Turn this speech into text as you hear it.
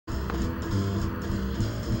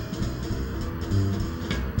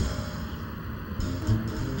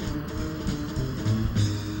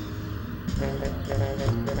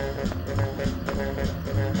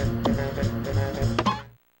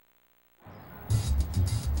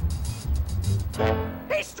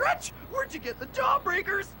Catch! Where'd you get the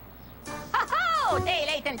jawbreakers? Ho-ho! Day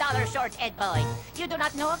late and dollar short, Ed boy. You do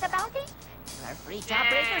not know of the bounty? There are free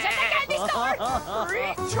jawbreakers at the candy store.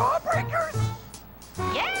 Free jawbreakers?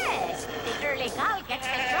 Yes! The early call gets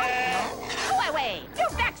the joke, no? Go away! You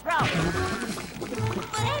next, bro!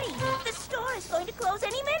 But Eddie, the store is going to close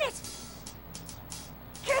any minute.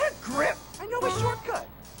 Get a grip! I know a shortcut.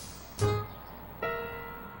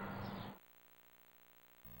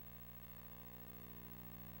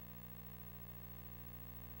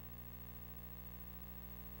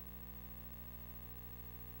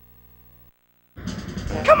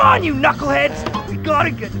 Come on, you knuckleheads! We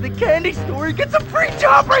gotta get to the candy store and get some free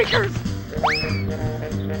jawbreakers!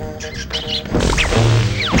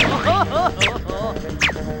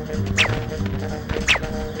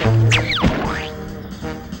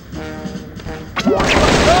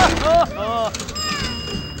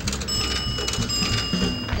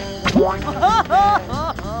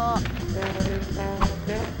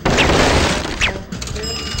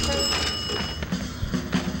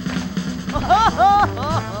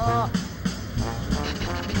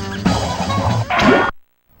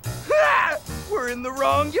 We're in the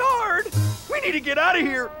wrong yard! We need to get out of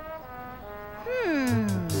here!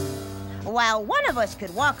 While one of us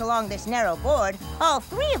could walk along this narrow board, all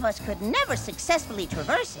three of us could never successfully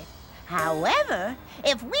traverse it. However,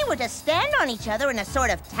 if we were to stand on each other in a sort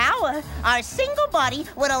of tower, our single body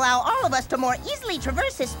would allow all of us to more easily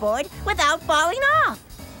traverse this board without falling off.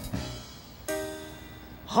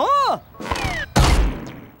 Huh?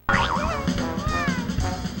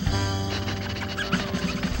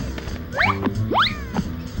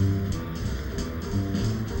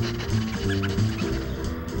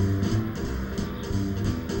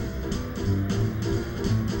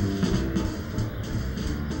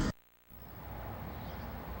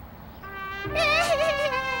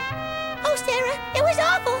 Oh, Sarah, it was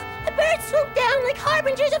awful. The birds swooped down like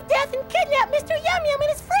harbingers of death and kidnapped Mr. Yum Yum and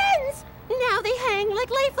his friends. Now they hang like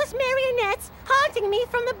lifeless marionettes, haunting me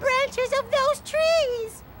from the branches of those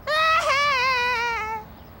trees.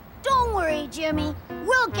 Don't worry, Jimmy.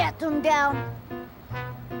 We'll get them down.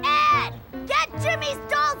 Ed, get Jimmy's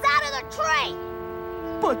dolls out of the tray!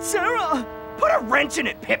 But Sarah, put a wrench in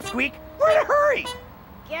it, Pipsqueak. We're in a hurry.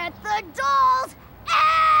 Get the dolls,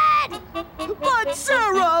 Ed! But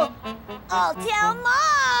Sarah! I'll tell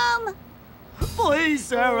Mom! Please,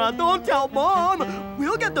 Sarah, don't tell Mom!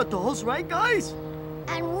 We'll get the dolls, right, guys?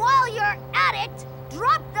 And while you're at it,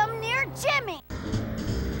 drop them near Jimmy!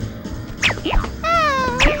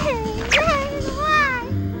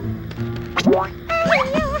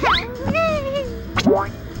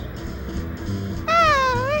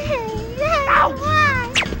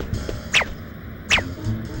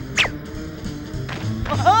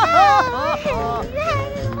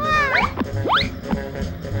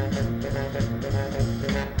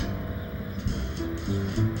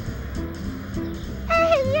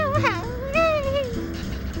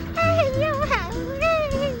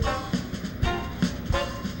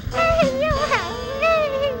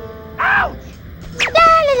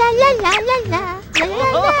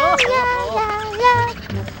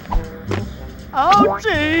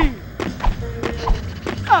 Ouchie!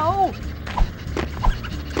 Ow!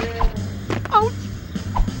 Ouch!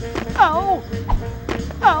 Ow!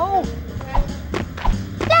 Ow!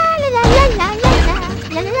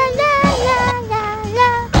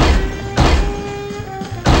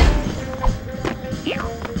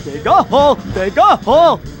 Dig a hole! Dig a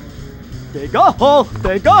hole! Dig a hole!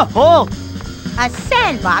 Dig a hole! A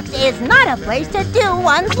sandbox is not a place to do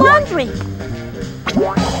one's laundry.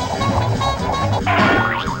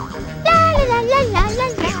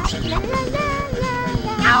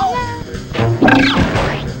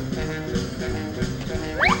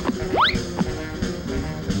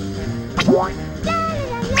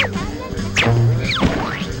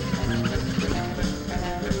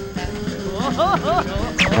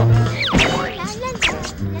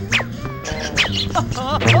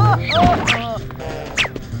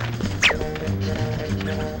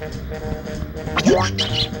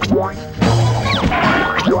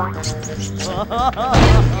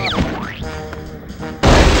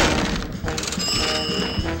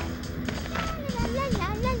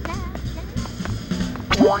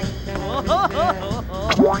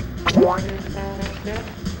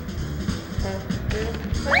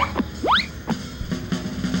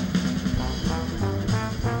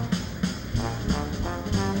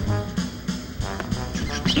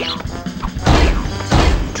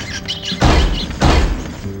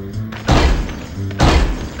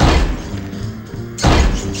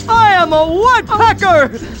 I am a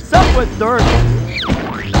woodpecker! Stuck with dirt.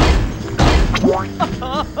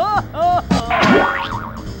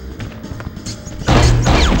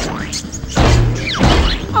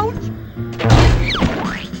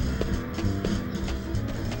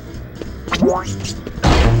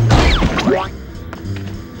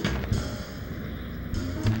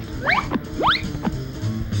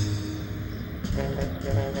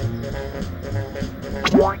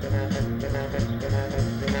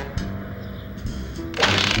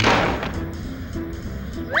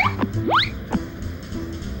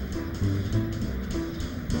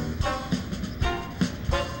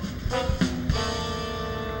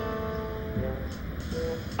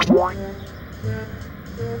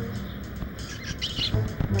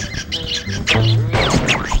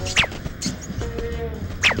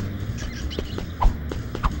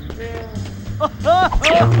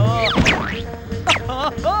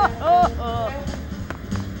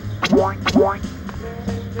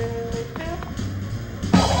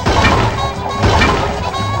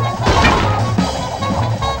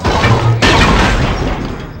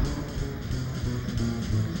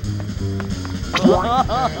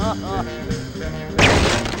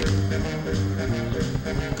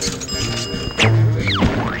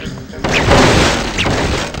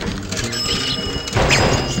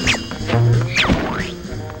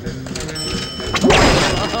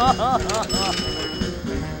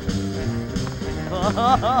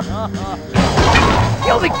 The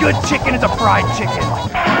only good chicken is a fried chicken.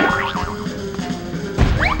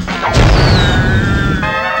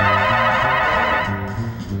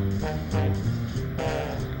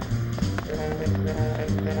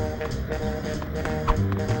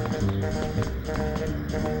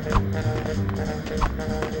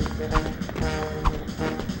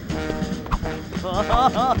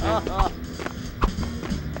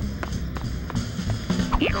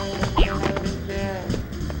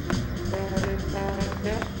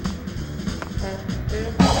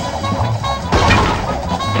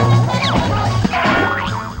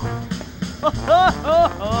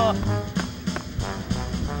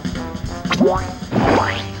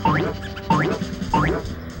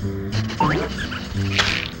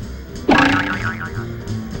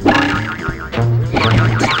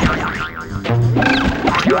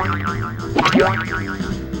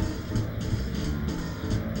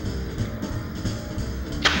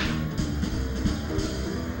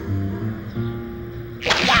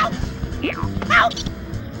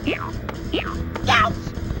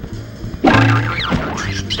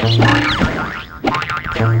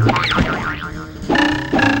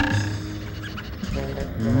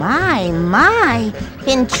 My,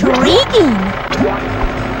 intriguing.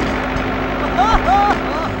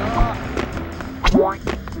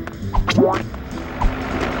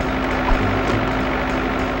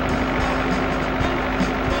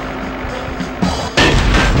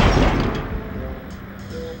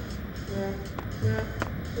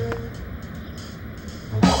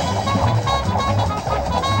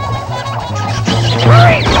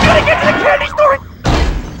 Hurry! Gotta get to the candy store!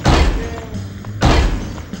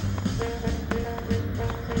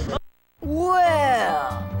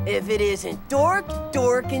 Well, if it isn't Dork,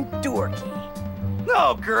 Dork, and Dorky.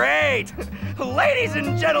 Oh, great! Ladies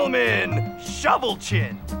and gentlemen, Shovel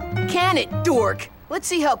Chin. Can it, Dork? Let's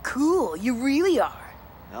see how cool you really are.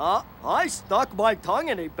 I stuck my tongue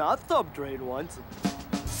in a bathtub drain once.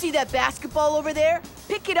 See that basketball over there?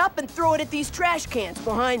 Pick it up and throw it at these trash cans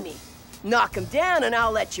behind me. Knock them down and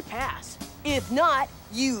I'll let you pass. If not,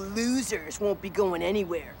 you losers won't be going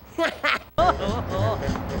anywhere.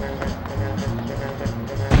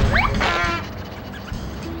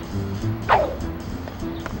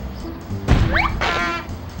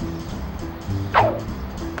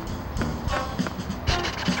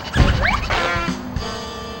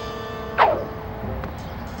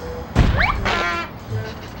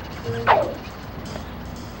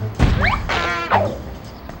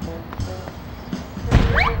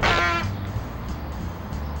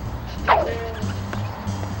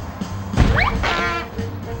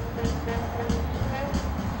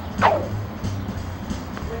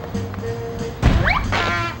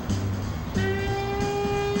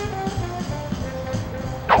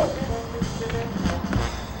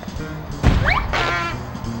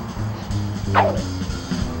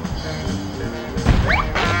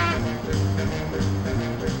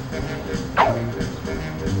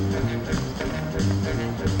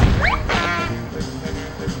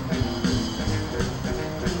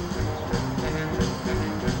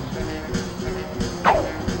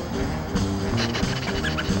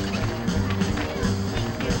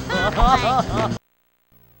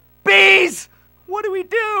 Bees! What do we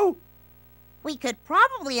do? We could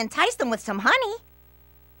probably entice them with some honey.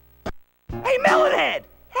 Hey, Melonhead!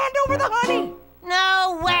 Hand over the honey!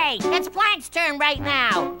 No way! It's Plank's turn right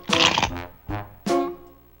now.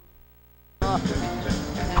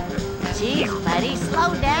 Jeez, buddy,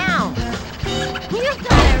 slow down. You've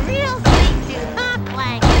got a real sweet tooth, huh,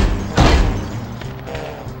 Plank?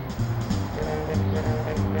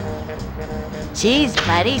 Jeez,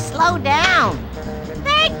 buddy, slow down.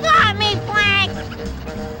 They got me, Plank!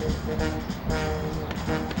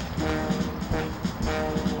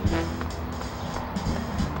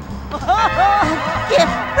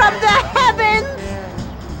 Gift from the heavens!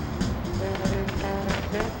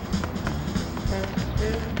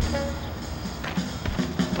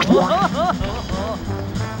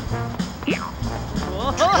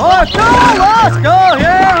 Let's go!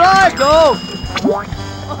 Here I go!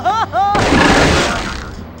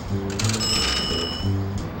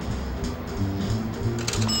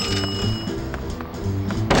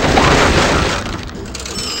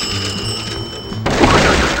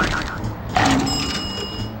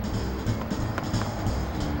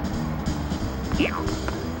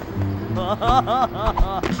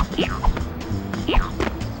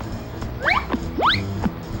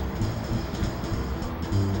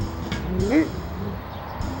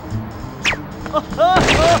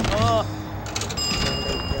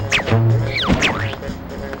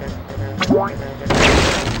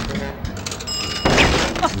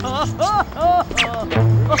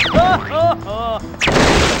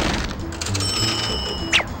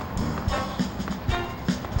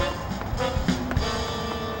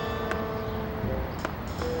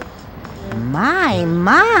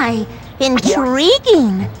 My,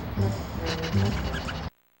 intriguing.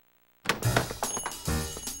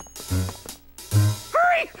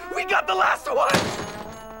 Hurry! We got the last one!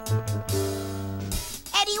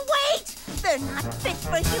 Eddie, wait! They're not fit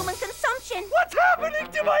for human consumption. What's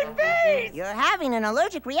happening to my face? You're having an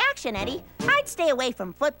allergic reaction, Eddie. I'd stay away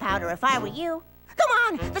from foot powder if I were you. Come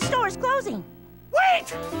on, the store is closing.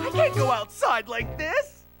 Wait! I can't go outside like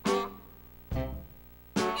this!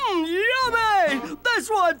 Yummy! This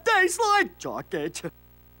one tastes like chocolate.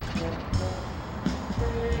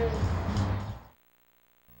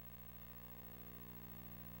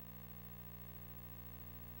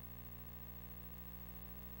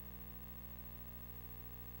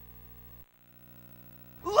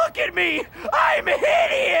 Look at me! I'm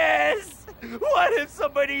hideous! What if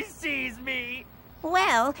somebody sees me?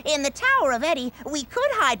 Well, in the Tower of Eddy, we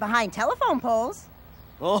could hide behind telephone poles.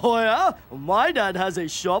 Oh yeah? My dad has a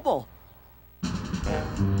shovel.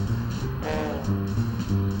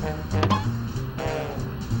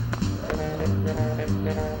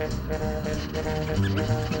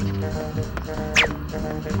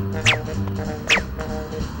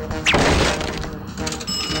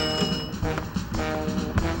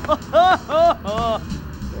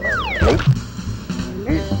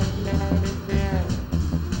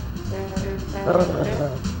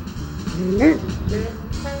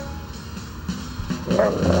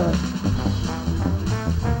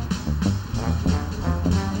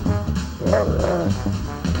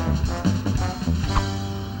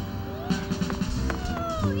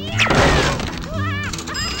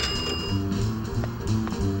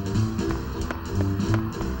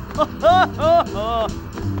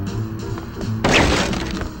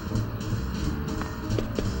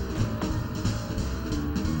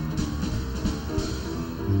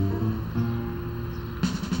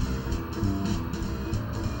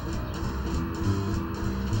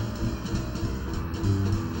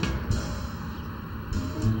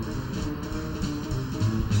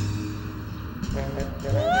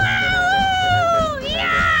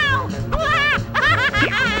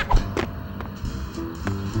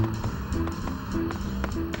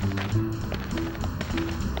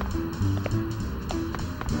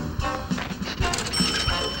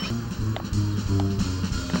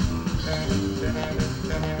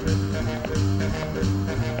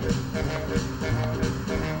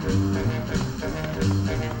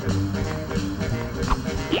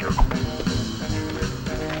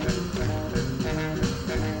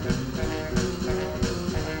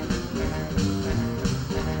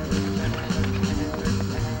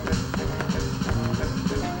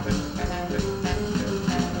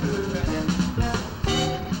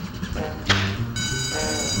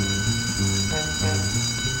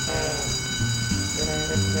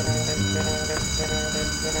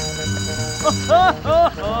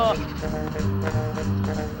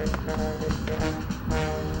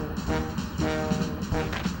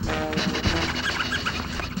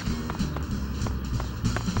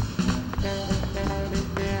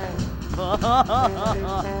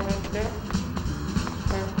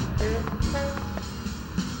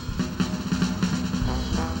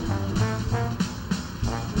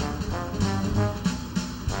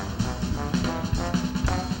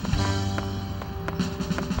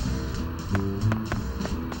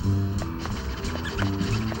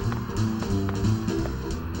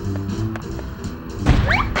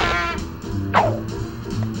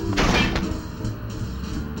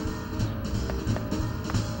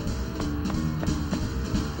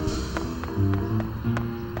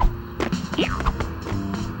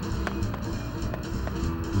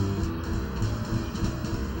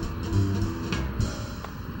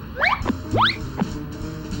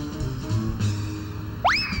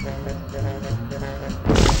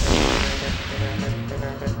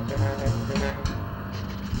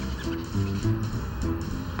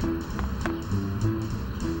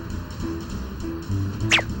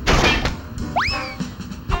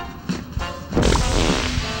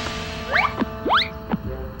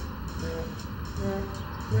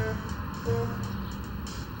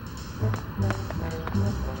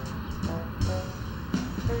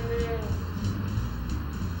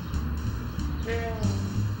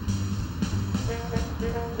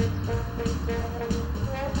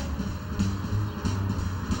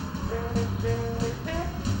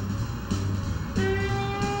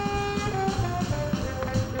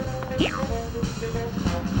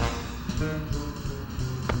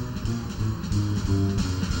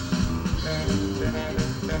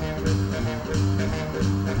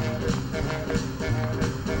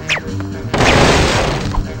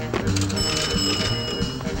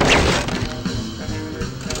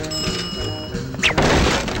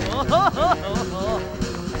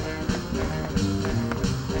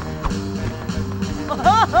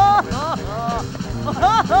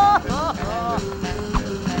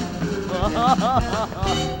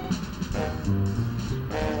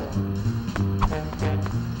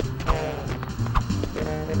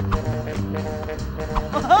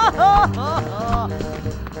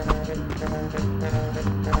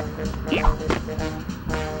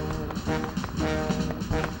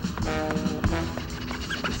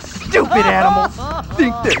 Stupid animals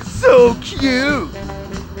think they're so cute.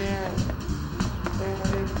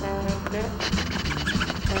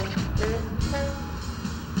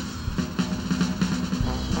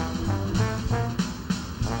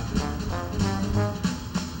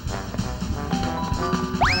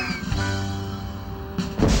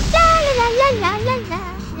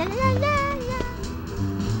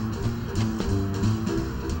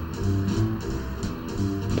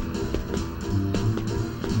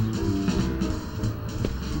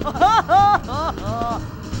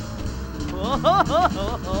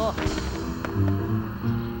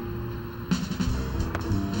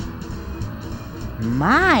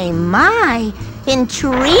 My,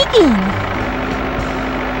 intriguing.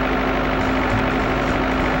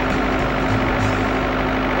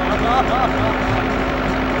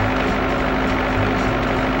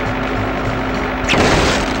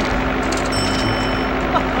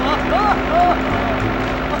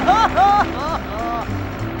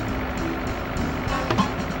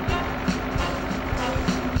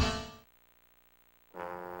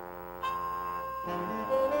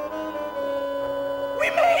 We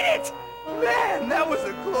made it! Man, that was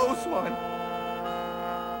a close one.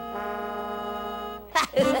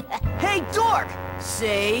 Hey, dork!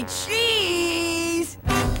 Say cheese!